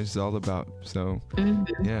conversation is all about. So,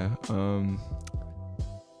 yeah,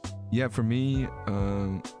 for me,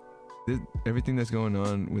 everything that's going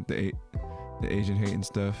on with the Asian hate and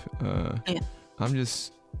stuff, I'm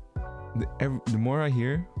just, the more I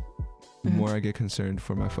hear, the more I get concerned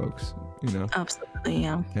for my folks, you know. Absolutely,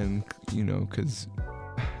 yeah. And you know, because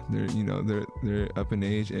they're up in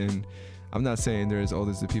age, and I'm not saying they're as old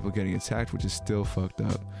as the people getting attacked, which is still fucked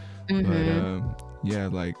up. But yeah,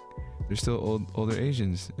 like they're still older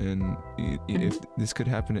Asians, and if this could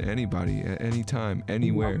happen to anybody at any time,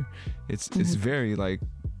 anywhere, it's very, like,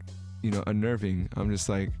 you know, unnerving. I'm just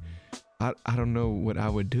like, I don't know what I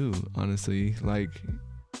would do, honestly. Like,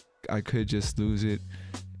 I could just lose it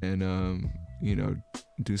and you know,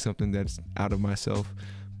 do something that's out of myself,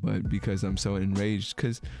 but because I'm so enraged,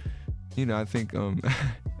 because, you know, I think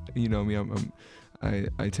you know me,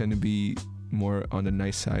 I tend to be more on the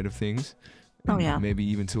nice side of things. Oh yeah. Maybe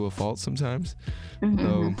even to a fault sometimes.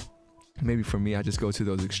 So maybe for me, I just go to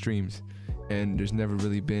those extremes, and there's never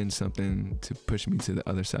really been something to push me to the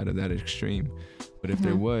other side of that extreme. But if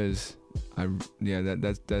there was,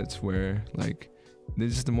 that's where, like,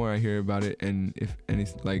 just the more I hear about it, and if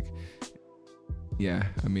anything, like, yeah,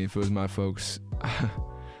 I mean, if it was my folks, I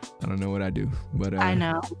don't know what I'd do, but I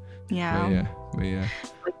know, yeah, but yeah,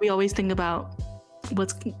 like, we always think about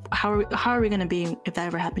how are we gonna be if that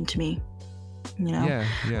ever happened to me, you know?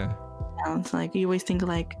 Yeah. It's like you always think,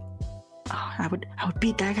 like, oh, I would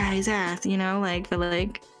beat that guy's ass, you know, like, but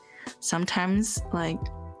like sometimes, like,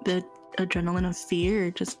 the adrenaline of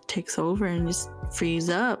fear just takes over and just freeze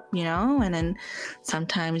up, you know, and then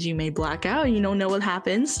sometimes you may black out, you don't know what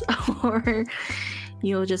happens, or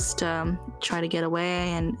you'll just try to get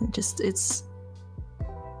away, and just it's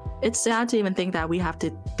sad to even think that we have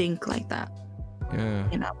to think like that,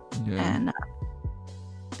 you know. And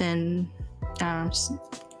then just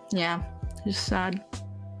sad.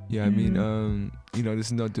 I mean, you know, this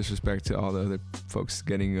is no disrespect to all the other folks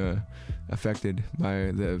getting affected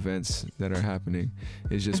by the events that are happening.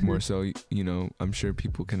 It's just more so, you know, I'm sure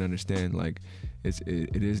people can understand, like,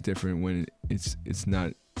 it is different when it's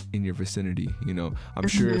not in your vicinity, you know. I'm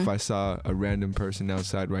sure if I saw a random person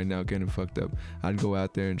outside right now getting fucked up, I'd go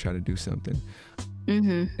out there and try to do something.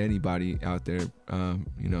 Anybody out there,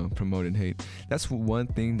 you know, promoting hate. That's one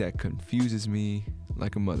thing that confuses me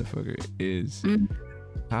like a motherfucker is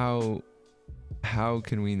how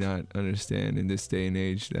can we not understand in this day and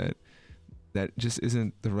age that just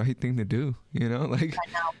isn't the right thing to do, you know? Like,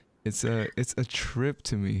 it's a trip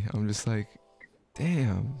to me. I'm just like,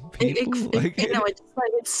 damn, people. You know, it's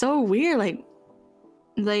like, it's so weird.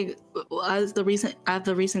 Like as the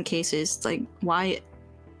recent cases, like, why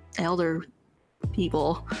elder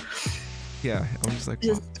people? Yeah, I'm just like,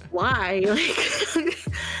 why? Like,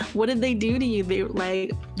 what did they do to you? They,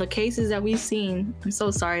 like, the cases that we've seen. I'm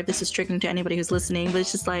so sorry if this is triggering to anybody who's listening, but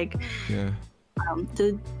it's just like,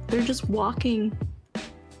 they're just walking,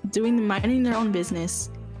 minding their own business,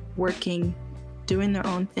 working, doing their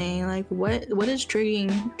own thing. Like, what is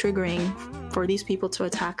triggering for these people to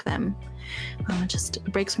attack them? It just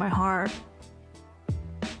breaks my heart.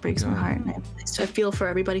 My heart. So I feel for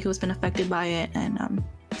everybody who's been affected by it, and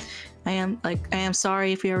I am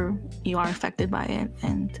sorry if you are affected by it,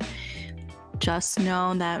 and just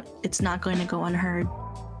know that it's not going to go unheard.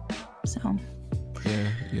 So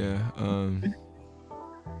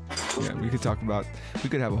we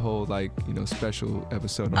could have a whole, like, you know, special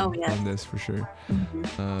episode on this for sure.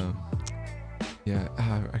 I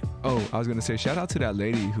was gonna say, shout out to that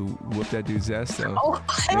lady who whooped that dude's ass though. Oh,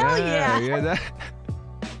 hell yeah.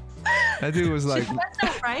 That dude was like,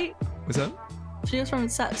 right? What's up? She was from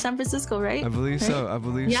San Francisco, right? I believe so.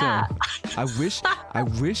 Yeah. I wish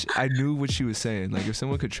I knew what she was saying. Like, if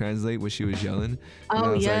someone could translate what she was yelling.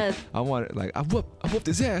 Oh, yes. Like, I wanted, like, I whooped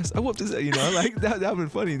his ass. You know, like, that would have been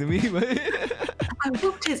funny to me. But I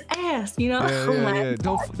whooped his ass, you know? Yeah.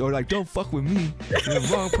 Don't fuck with me. You're the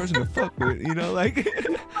wrong person to fuck with, you know, like.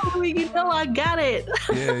 Oh, you know, I got it.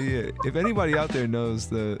 Yeah. If anybody out there knows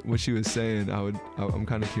what she was saying, I'm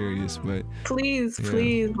kind of curious, but. Please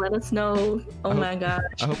let us know. Oh my gosh.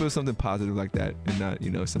 I hope it was something positive like that and not, you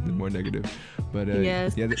know, something more negative. But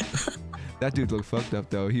yes. Yeah, that dude looked fucked up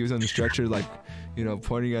though. He was on the stretcher, like, you know,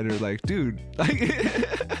 pointing at her like, dude, like.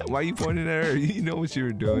 Why are you pointing at her? You know what you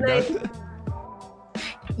were doing.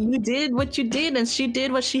 You did what you did, and she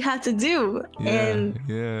did what she had to do. And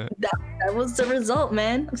that was the result,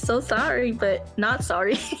 man. I'm so sorry, but not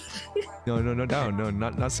sorry. No,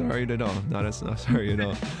 not sorry at all. Not sorry at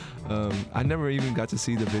all. I never even got to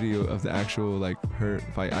see the video of the actual like her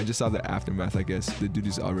fight. I just saw the aftermath. I guess the dude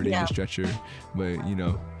is already in the stretcher, but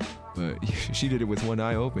but she did it with one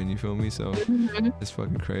eye open. You feel me? So it's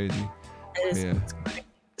fucking crazy. It is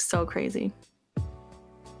so crazy.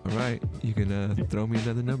 All right, you can throw me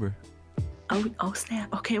another number. Oh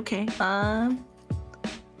snap. Okay.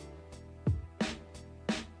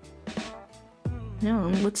 No,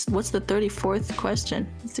 what's the 34th question?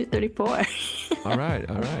 Let's do 34. All right.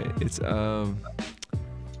 It's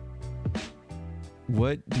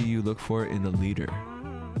what do you look for in a leader?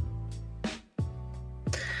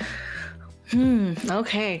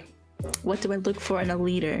 Okay. What do I look for in a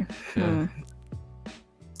leader?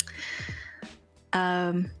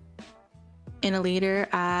 In a leader,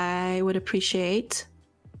 I would appreciate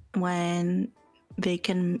when they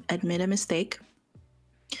can admit a mistake.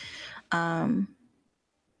 I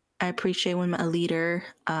appreciate when a leader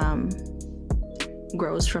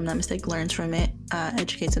grows from that mistake, learns from it,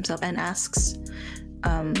 educates himself, and asks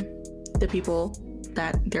the people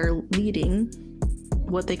that they're leading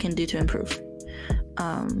what they can do to improve.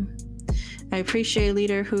 I appreciate a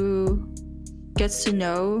leader who gets to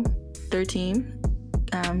know their team,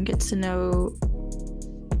 gets to know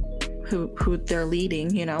who they're leading,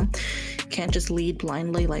 can't just lead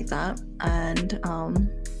blindly like that. And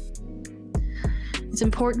it's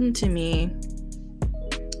important to me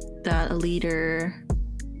that a leader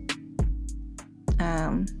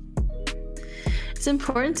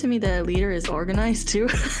is organized too.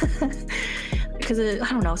 Because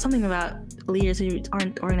I don't know, something about leaders who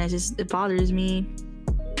aren't organized, it bothers me.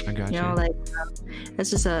 I got you. Like it's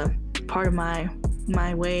just a part of my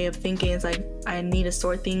way of thinking. It's like I need to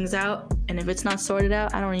sort things out, and if it's not sorted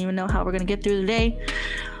out, I don't even know how we're gonna get through the day.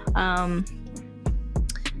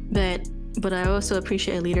 But I also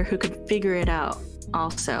appreciate a leader who could figure it out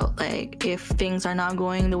also. Like if things are not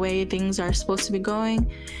going the way things are supposed to be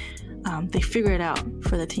going, they figure it out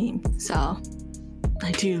for the team. So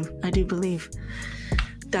I do believe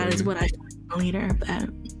that is what I find in a leader, but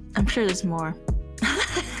I'm sure there's more.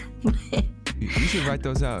 You should write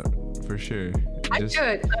those out for sure. I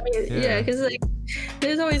should. I mean, because like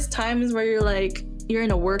there's always times where you're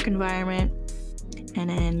in a work environment, and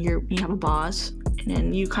then you have a boss, and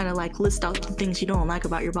then you kind of like list out the things you don't like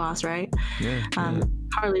about your boss, right?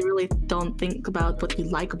 Hardly really don't think about what you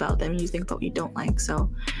like about them. You think about what you don't like.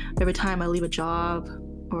 So every time I leave a job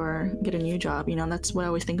or get a new job, that's what I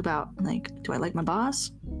always think about. Like, do I like my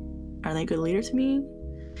boss? Are they a good leader to me?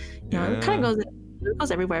 It kind of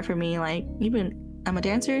goes everywhere for me. Like, even I'm a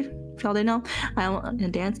dancer, if y'all didn't know. I'm on a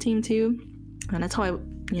dance team too, and that's how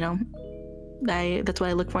that's what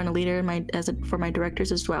I look for in a leader, for my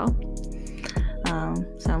directors as well.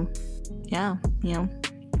 So yeah,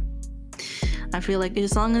 I feel like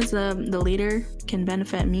as long as the leader can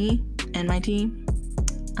benefit me and my team,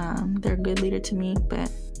 they're a good leader to me.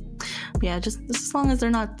 But yeah, just as long as they're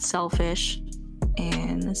not selfish,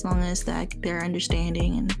 and as long as they're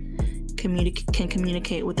understanding and can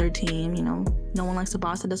communicate with their team. No one likes a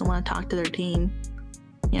boss that doesn't want to talk to their team.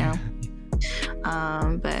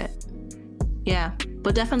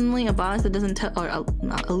 But definitely a boss that doesn't tell, or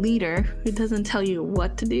a leader who doesn't tell you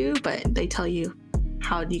what to do, but they tell you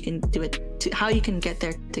how you can do it, how you can get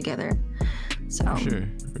there together. So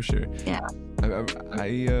for sure. Yeah.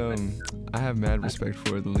 I have mad respect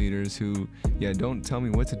for the leaders who, don't tell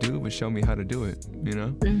me what to do, but show me how to do it.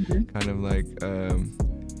 Kind of like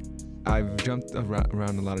I've jumped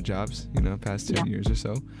around a lot of jobs, past 10 years or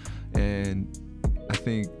so, and I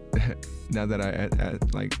think now that I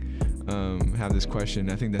have this question,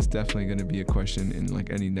 I think that's definitely going to be a question in like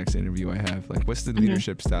any next interview I have. Like, what's the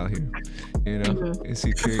leadership style here? Is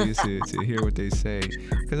he curious to hear what they say?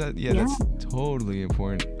 Because that's totally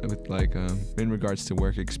important with in regards to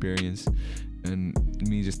work experience, and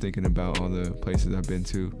me just thinking about all the places I've been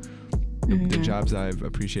to. The jobs I've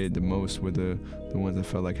appreciated the most were the ones I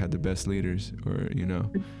felt like had the best leaders, or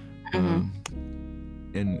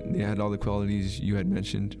and they had all the qualities you had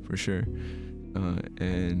mentioned for sure.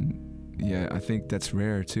 And I think that's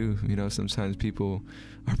rare too. Sometimes people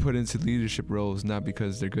are put into leadership roles not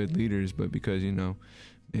because they're good leaders, but because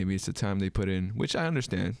maybe it's the time they put in, which I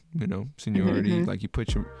understand. Seniority, like you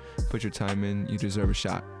put your time in, you deserve a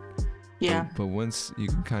shot. But once you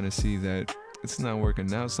can kind of see that it's not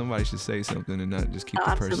working out, somebody should say something and not just keep the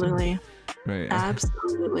Absolutely. person. Right.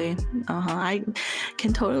 Absolutely. I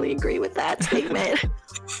can totally agree with that statement.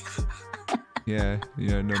 Yeah,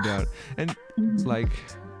 no doubt. And like,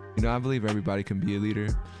 I believe everybody can be a leader.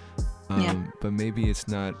 But maybe it's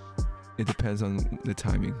not, it depends on the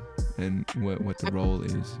timing and what the role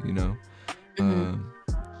is,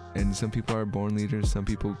 and some people are born leaders. Some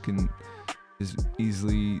people can just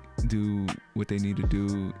easily do what they need to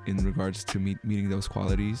do in regards to meeting those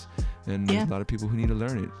qualities. And there's a lot of people who need to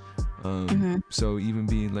learn it. So even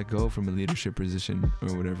being let go from a leadership position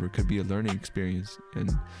or whatever could be a learning experience.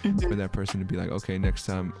 And for that person to be like, okay, next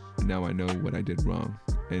time, now I know what I did wrong.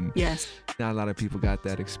 And not a lot of people got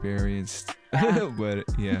that experience. But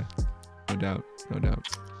yeah, no doubt.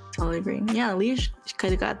 Totally agree. Yeah, leaders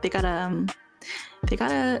they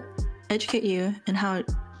gotta educate you in how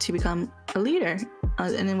to become a leader.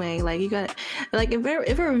 In a way, like you got, like if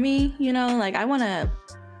it were me, like I want to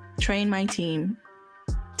train my team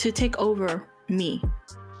to take over me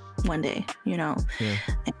one day. And,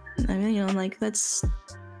 I mean, like that's,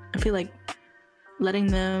 I feel like letting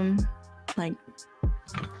them like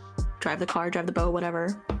drive the car, drive the boat,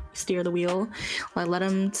 whatever, steer the wheel, like let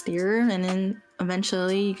them steer, and then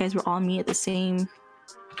eventually you guys will all meet at the same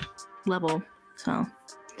level. So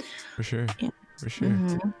for sure.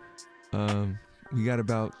 We got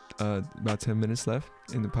about 10 minutes left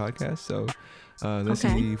in the podcast, so let's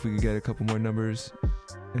see if we can get a couple more numbers,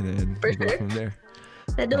 and then we'll go from there.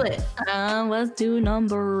 Let's do it. Let's do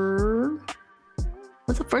number.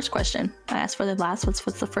 What's the first question? I asked for the last. What's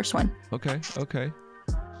the first one? Okay.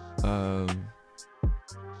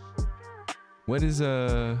 What is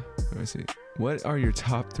let me see. What are your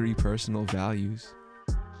top 3 personal values?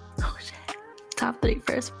 Oh shit. Top 3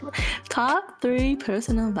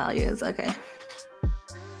 personal values. Okay.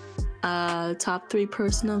 Top 3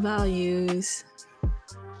 personal values.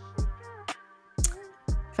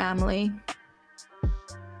 Family.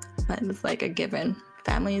 That is like a given.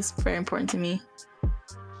 Family is very important to me.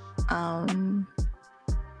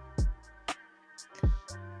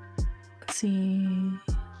 Let's see.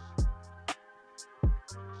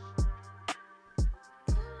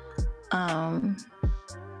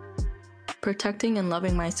 Protecting and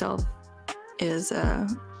loving myself is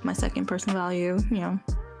my second personal value,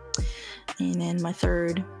 and then my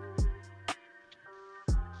third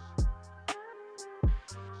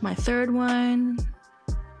one,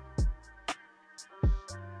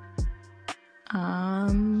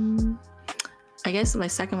 I guess my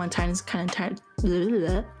second one ties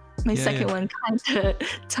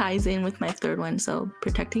in with my third one. So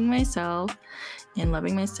protecting myself and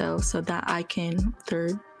loving myself so that I can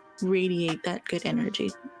radiate that good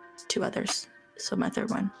energy to others. So my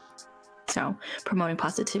third one. So promoting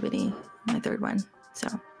positivity, my third one. So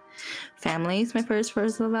family is my first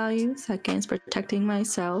personal value. Second is protecting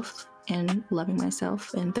myself and loving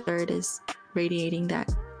myself. And third is radiating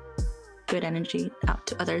that good energy out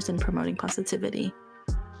to others and promoting positivity.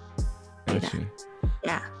 Gotcha.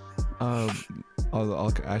 Yeah. I'll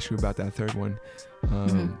ask you about that third one.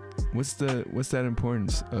 What's that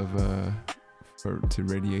importance of to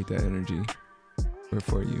radiate that energy, or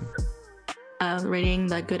for you? Radiating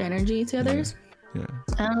that good energy to others. Yeah.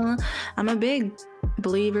 I'm a big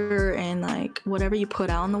believer in like whatever you put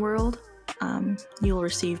out in the world, you'll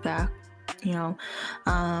receive back.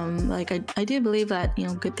 Like I do believe that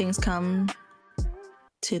good things come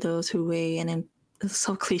to those who wait, and then it's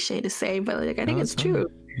so cliche to say, but like I think it's true.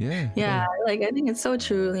 Yeah. Like I think it's so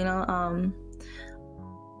true.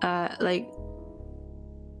 Like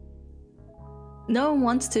no one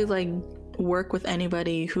wants to like work with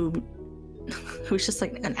anybody who's just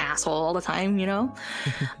like an asshole all the time.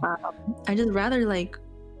 I just rather like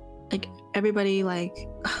everybody, like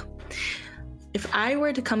if I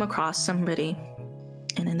were to come across somebody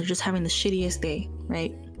and then they're just having the shittiest day,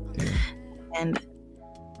 right? And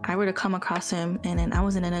I were to come across him and then I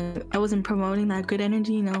wasn't promoting that good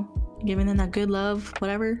energy, giving them that good love,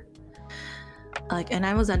 whatever. Like, and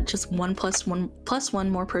I was at just one plus one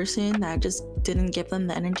more person that just didn't give them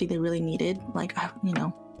the energy they really needed. Like,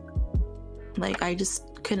 like I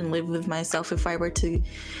just couldn't live with myself if I were to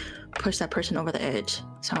push that person over the edge.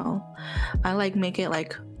 So I like make it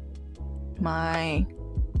like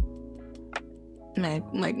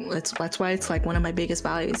that's why it's like one of my biggest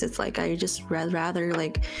values. It's like I just rather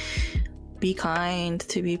like be kind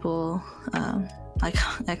to people. Like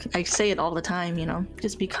I say it all the time,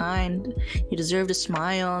 just be kind. You deserve to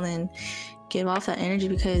smile and give off that energy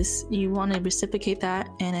because you want to reciprocate that,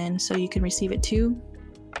 and then so you can receive it too.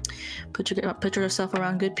 Put yourself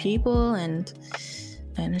around good people, and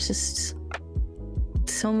it's just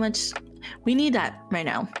so much. we need that right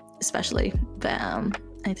now, especially. But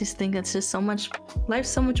I just think it's just life's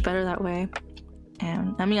so much better that way.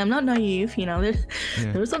 And I mean, I'm not naive, you know. There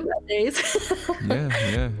were some bad days.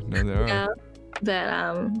 yeah. No, there are. Yeah.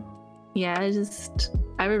 But yeah,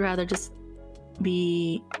 I would rather just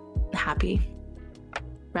be happy,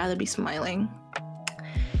 rather be smiling.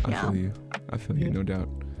 I feel you, no doubt.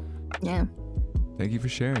 Yeah. Thank you for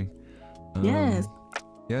sharing. Yes.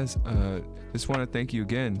 Just want to thank you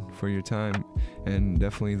again for your time, and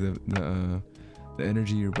definitely the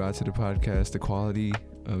energy you brought to the podcast. The quality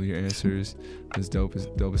of your answers was dope as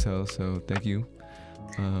hell. So thank you.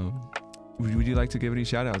 Would you like to give any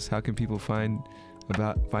shout outs? How can people find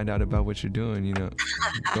out about what you're doing? You know,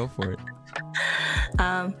 go for it.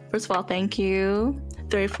 First of all, thank you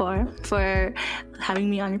 34 for having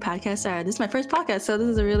me on your podcast. This is my first podcast, so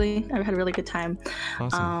I've had a really good time.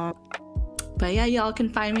 Awesome. But yeah, y'all can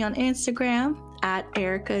find me on Instagram at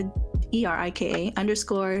Erika, ERIKA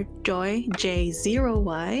 _joy,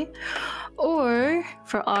 J0Y. Or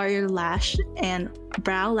for all your lash and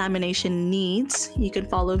brow lamination needs, you can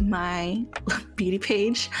follow my beauty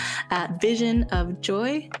page at Vision of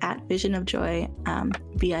Joy, VISIONOFJ0Y,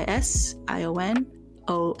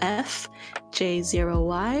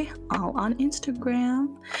 all on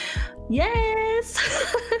Instagram. Yes.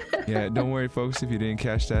 Yeah, don't worry, folks. If you didn't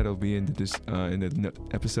catch that, it'll be in the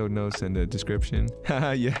episode notes and the description.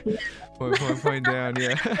 Yeah. Point down.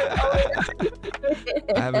 Yeah.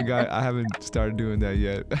 I haven't started doing that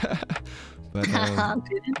yet. But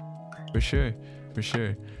for sure.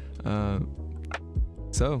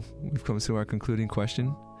 So we've come to our concluding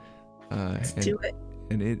question. Let's do it.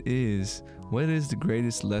 And it is, what is the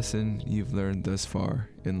greatest lesson you've learned thus far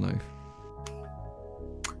in life?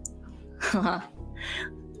 I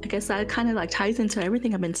guess that kind of like ties into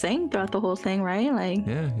everything I've been saying throughout the whole thing, right? Like,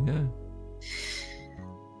 yeah.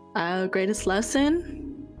 Greatest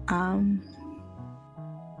lesson,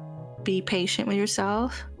 be patient with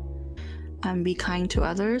yourself, and be kind to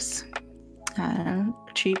others, and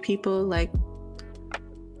treat people like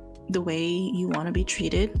the way you want to be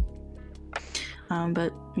treated.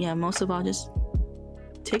 But yeah, most of all, just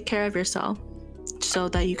take care of yourself so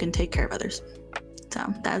that you can take care of others.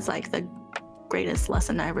 So that's like the greatest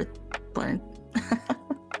lesson I ever learned.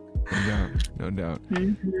 No doubt.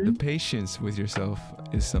 Mm-hmm. The patience with yourself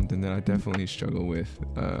is something that I definitely struggle with.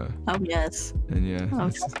 Oh yes. And yeah,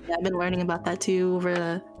 I've been learning about that too over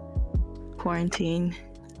the quarantine.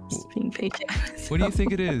 Just being patient. What do you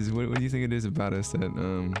think it is? What do you think it is about us that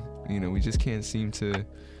we just can't seem to?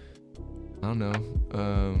 I don't know.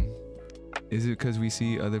 Is it because we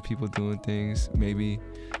see other people doing things? Maybe.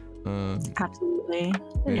 Absolutely.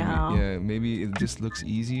 Maybe it just looks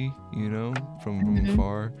easy, from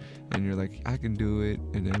afar, and you're like, I can do it,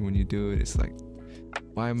 and then when you do it, it's like,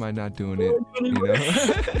 why am I not doing it?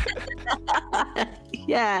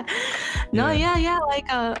 Yeah. Like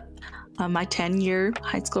my 10-year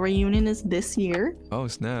high school reunion is this year. Oh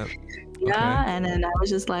snap. Yeah. Okay. And then I was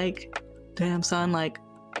just like, damn son, like,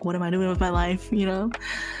 what am I doing with my life? And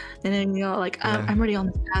then, I'm already on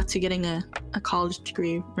the path to getting a college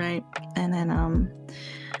degree, right? And then,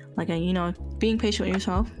 being patient with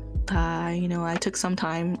yourself. I took some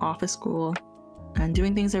time off of school and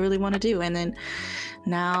doing things I really want to do. And then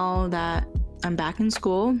now that I'm back in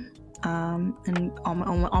school, and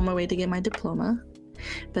on my way to get my diploma,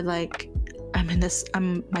 but like, my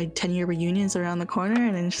 10-year reunion is around the corner,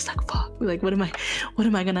 and then it's just like, fuck, like, what am I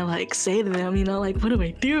gonna like say to them? Like, what do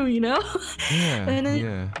I do? Yeah. And then it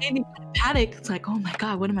made me panic. It's like, oh my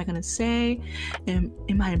God, what am I gonna say?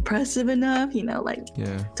 Am I impressive enough?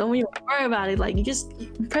 Don't even worry about it. Like, you just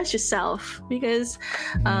impress yourself, because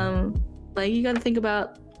like, you got to think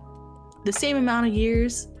about the same amount of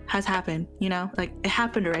years has happened. Like, it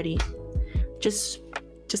happened already. Just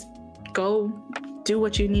go do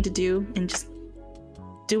what you need to do, and just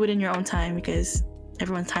do it in your own time, because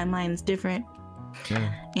everyone's timeline is different.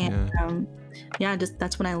 That's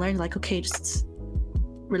when I learned, like, okay, just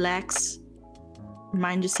relax,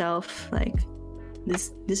 remind yourself, like,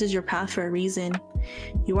 this is your path for a reason.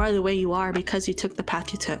 You are the way you are because you took the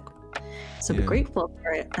path you took. So be grateful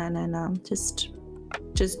for it, and then just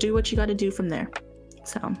do what you got to do from there.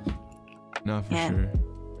 So no, for sure.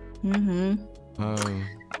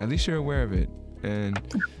 At least you're aware of it. And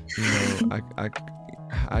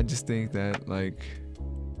I just think that, like,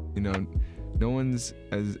 no one's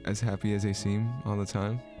as happy as they seem all the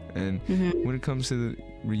time. And when it comes to the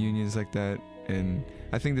reunions like that, and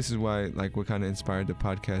I think this is why, like, what kind of inspired the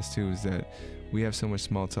podcast too, is that we have so much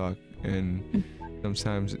small talk, and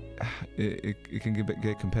sometimes it can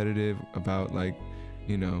get competitive about, like,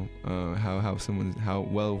 how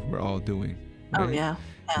well we're all doing, Oh right? yeah.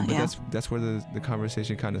 Yeah, But yeah. that's where the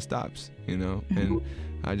conversation kind of stops, Mm-hmm. and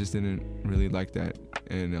I just didn't really like that,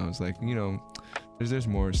 and I was like, there's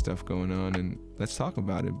more stuff going on, and let's talk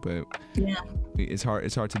about it. But Yeah. it's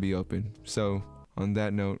hard to be open. So on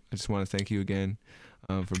that note, I just want to thank you again,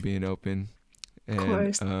 for being open, Of and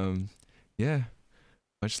course. yeah,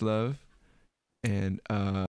 much love, and